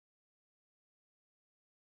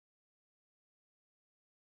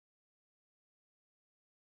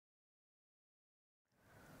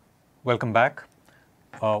Welcome back.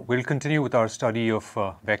 We'll continue with our study of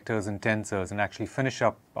vectors and tensors and actually finish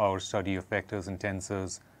up our study of vectors and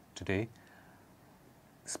tensors today.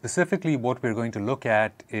 Specifically, what we're going to look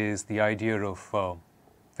at is the idea of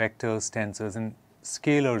vectors, tensors, and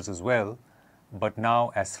scalars as well, but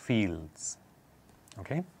now as fields.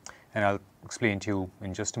 Okay? And I'll explain to you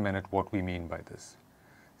in just a minute what we mean by this.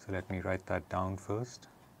 So let me write that down first.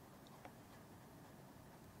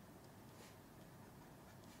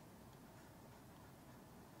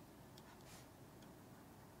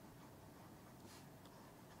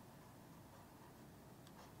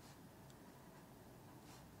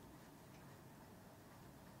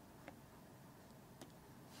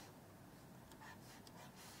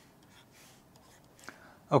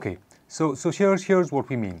 Okay, so here's what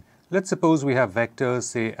we mean. Let's suppose we have vectors,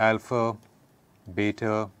 say alpha,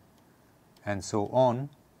 beta, and so on.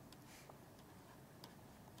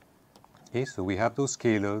 Okay, so we have those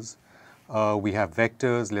scalars. We have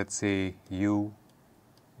vectors, let's say u,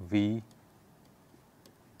 v,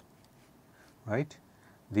 right?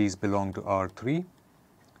 These belong to R3.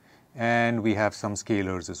 And we have some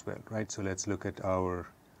scalars as well, right? So let's look at our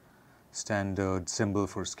standard symbol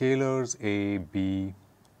for scalars, A, B,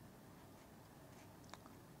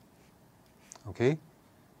 okay,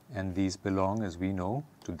 and these belong, as we know,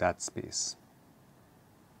 to that space.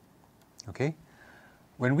 Okay,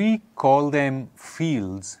 when we call them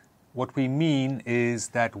fields, what we mean is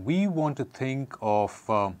that we want to think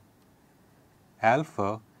of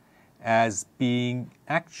alpha as being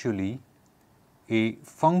actually a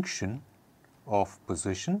function of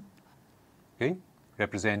position, okay,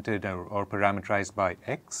 represented or parameterized by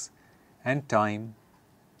x, and time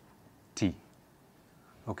t.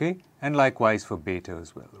 Okay, and likewise for beta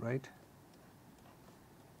as well, right?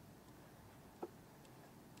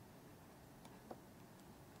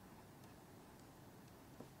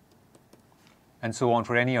 And so on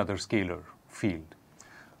for any other scalar field.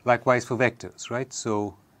 Likewise for vectors, right?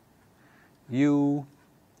 So u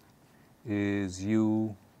is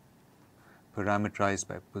u parameterized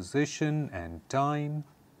by position and time,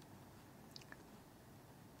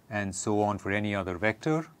 and so on for any other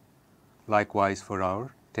vector. Likewise for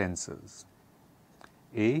our tensors.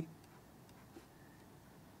 A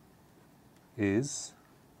is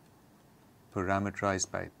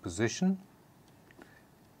parameterized by position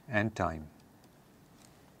and time.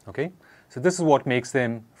 Okay? So this is what makes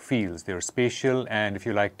them fields. They're spatial and, if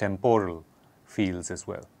you like, temporal fields as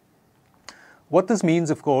well. What this means,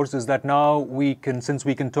 of course, is that now we can, since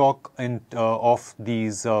we can talk of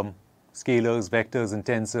these scalars, vectors, and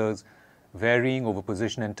tensors varying over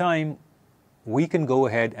position and time, we can go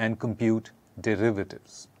ahead and compute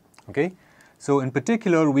derivatives. Okay? So in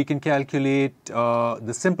particular, we can calculate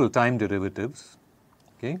the simple time derivatives.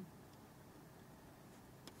 Okay?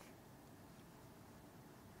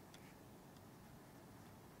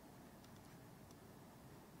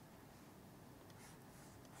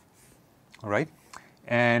 All right?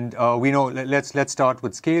 And we know, let's start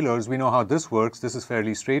with scalars. We know how this works. This is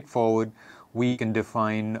fairly straightforward. We can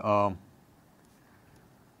define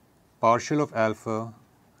partial of alpha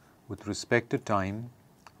with respect to time,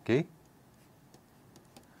 okay?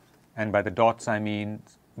 And by the dots, I mean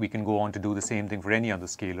we can go on to do the same thing for any other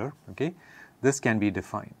scalar, okay? This can be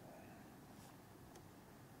defined.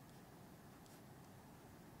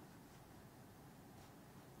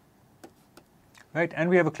 Right, and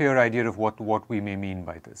we have a clear idea of what we may mean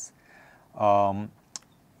by this.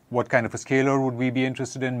 What kind of a scalar would we be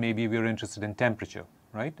interested in? Maybe we're interested in temperature,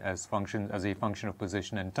 right, as a function of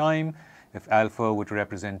position and time. If alpha would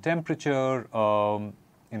represent temperature,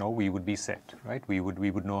 you know, we would be set, right? We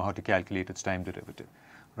would know how to calculate its time derivative,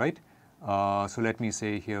 right? So let me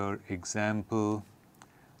say here, example,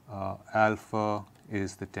 alpha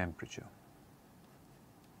is the temperature.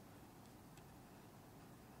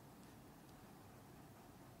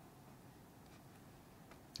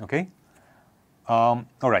 Okay. All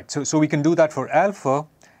right. So we can do that for alpha.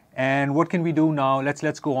 And what can we do now?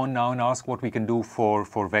 Let's go on now and ask what we can do for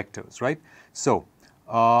vectors, right? So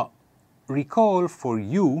recall for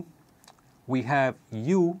u, we have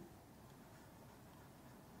u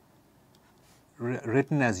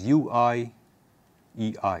written as ui,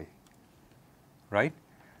 ei, right?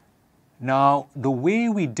 Now, the way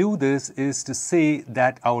we do this is to say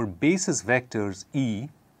that our basis vectors E,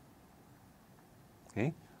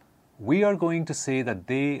 okay, we are going to say that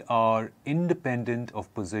they are independent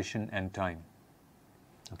of position and time.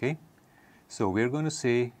 Okay? So we're going to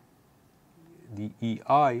say the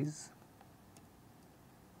EIs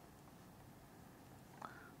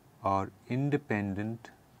are independent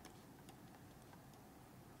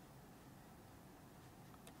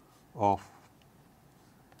of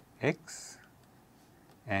x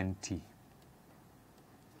and t.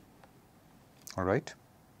 All right.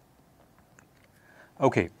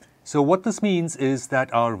 Okay, so what this means is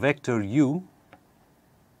that our vector u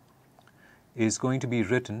is going to be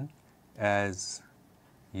written as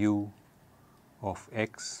u of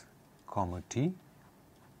x comma t.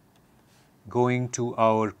 Going to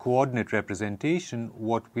our coordinate representation,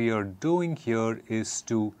 what we are doing here is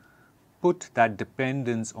to put that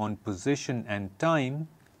dependence on position and time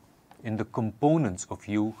in the components of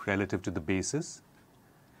u relative to the basis,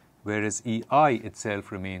 whereas ei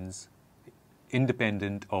itself remains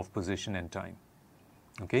independent of position and time.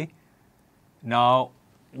 Okay? Now,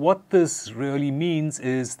 what this really means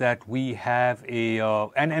is that we have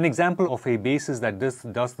an example of a basis that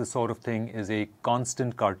does this sort of thing is a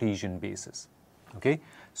constant Cartesian basis. Okay?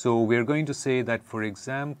 So we're going to say that, for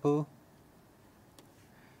example,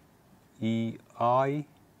 ei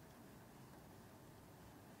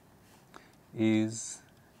is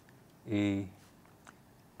a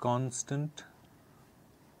constant,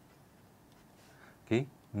 okay,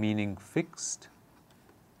 meaning fixed.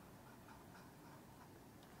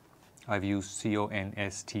 I've used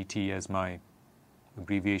CONSTT as my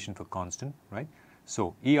abbreviation for constant, right?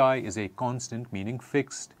 So EI is a constant, meaning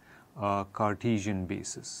fixed, Cartesian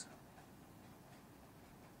basis.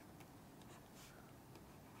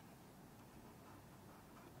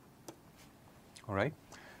 All right.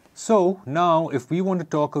 So now if we want to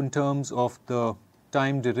talk in terms of the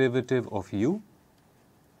time derivative of u,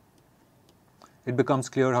 it becomes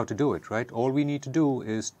clear how to do it, right? All we need to do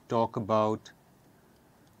is talk about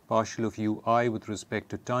partial of ui with respect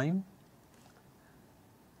to time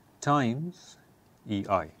times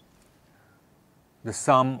ei. The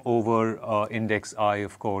sum over index I,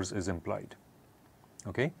 of course, is implied.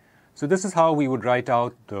 Okay? So this is how we would write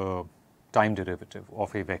out the time derivative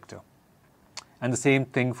of a vector. And the same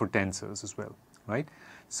thing for tensors as well, right?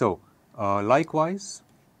 So likewise,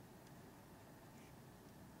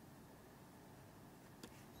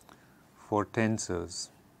 for tensors,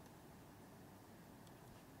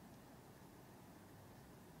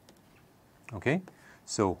 okay,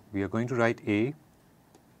 so we are going to write A,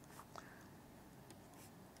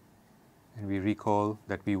 and we recall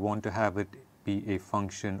that we want to have it be a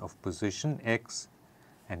function of position x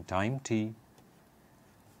and time t,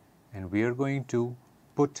 and we are going to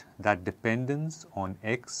put that dependence on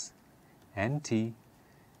x and t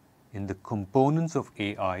in the components of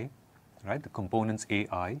ai, right, the components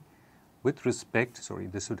ai with respect, sorry,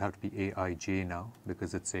 this would have to be aij now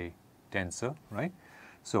because it's a tensor, right?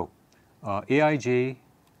 So aij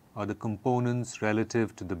are the components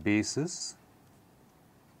relative to the basis,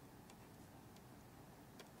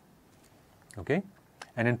 okay?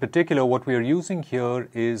 And in particular, what we are using here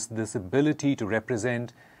is this ability to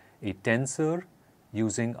represent a tensor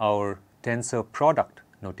using our tensor product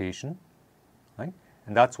notation, right?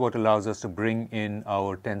 And that's what allows us to bring in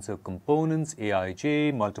our tensor components,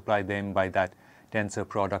 aij, multiply them by that tensor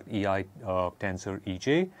product ei tensor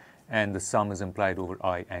ej, and the sum is implied over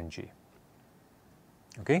I and j.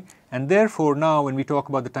 Okay? And therefore, now when we talk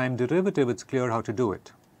about the time derivative, it's clear how to do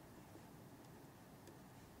it.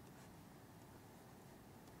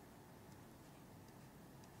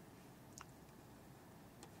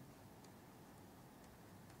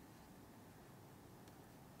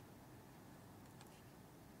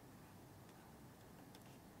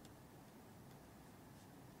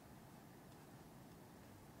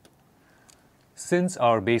 Since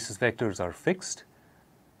our basis vectors are fixed,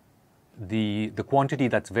 the quantity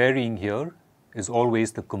that's varying here is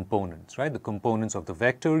always the components, right? The components of the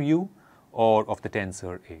vector u or of the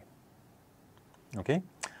tensor A. Okay?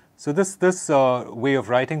 So this way of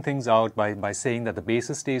writing things out by saying that the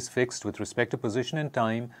basis stays fixed with respect to position and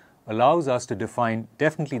time allows us to define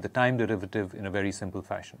definitely the time derivative in a very simple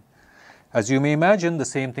fashion. As you may imagine, the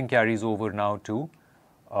same thing carries over now to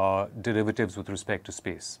derivatives with respect to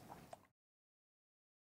space.